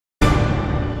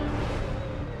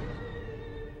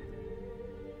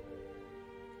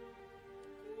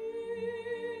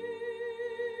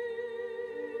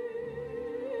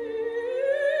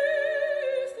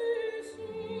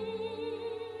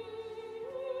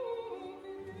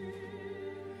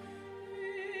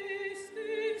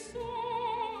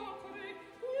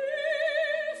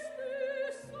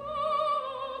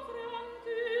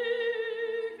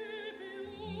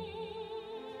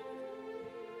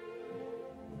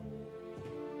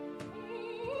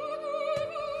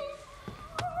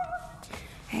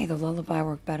Hey, the lullaby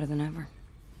worked better than ever.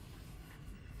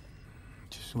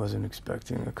 Just wasn't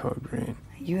expecting a code green.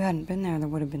 If you hadn't been there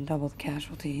would have been double the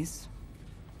casualties.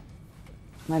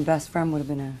 My best friend would have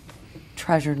been a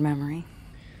treasured memory.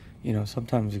 You know,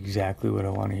 sometimes exactly what I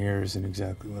want to hear isn't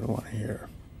exactly what I want to hear.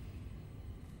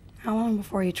 How long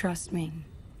before you trust me?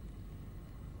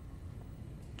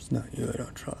 It's not you I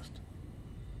don't trust.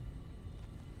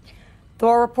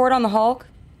 Thor, report on the Hulk?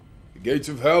 The gates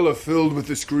of hell are filled with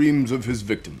the screams of his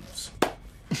victims.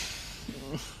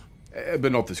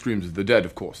 But not the screams of the dead,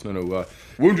 of course. No.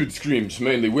 Wounded screams,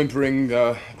 mainly whimpering,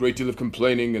 a great deal of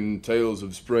complaining, and tales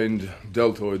of sprained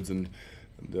deltoids and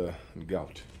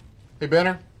gout. Hey,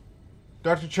 Banner.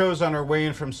 Dr. Cho's on her way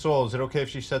in from Seoul. Is it okay if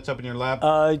she sets up in your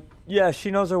lab? Yeah,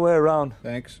 she knows her way around.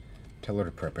 Thanks. Tell her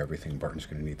to prep everything. Barton's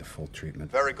gonna need the full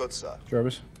treatment. Very good, sir.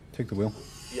 Jarvis, take the wheel.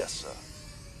 Yes,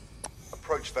 sir.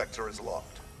 Approach vector is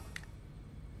locked.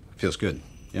 Feels good,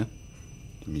 yeah?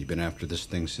 I mean, you've been after this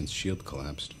thing since S.H.I.E.L.D.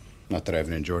 collapsed. Not that I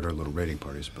haven't enjoyed our little raiding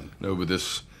parties, but... No, but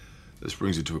this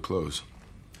brings it to a close.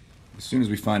 As soon as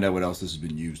we find out what else this has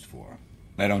been used for.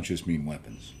 I don't just mean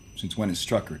weapons. Since when is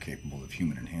Strucker capable of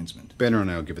human enhancement? Banner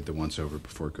and I will give it the once-over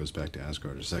before it goes back to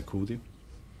Asgard. Is that cool with you?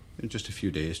 In just a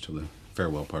few days till the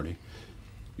farewell party.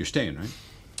 You're staying, right?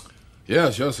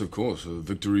 Yes, of course. A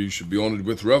victory should be honored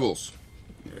with revels.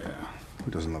 Yeah.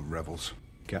 Who doesn't love revels?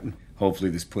 Captain?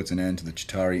 Hopefully this puts an end to the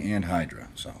Chitauri and Hydra,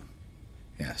 so...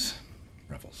 Yes,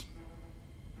 revels.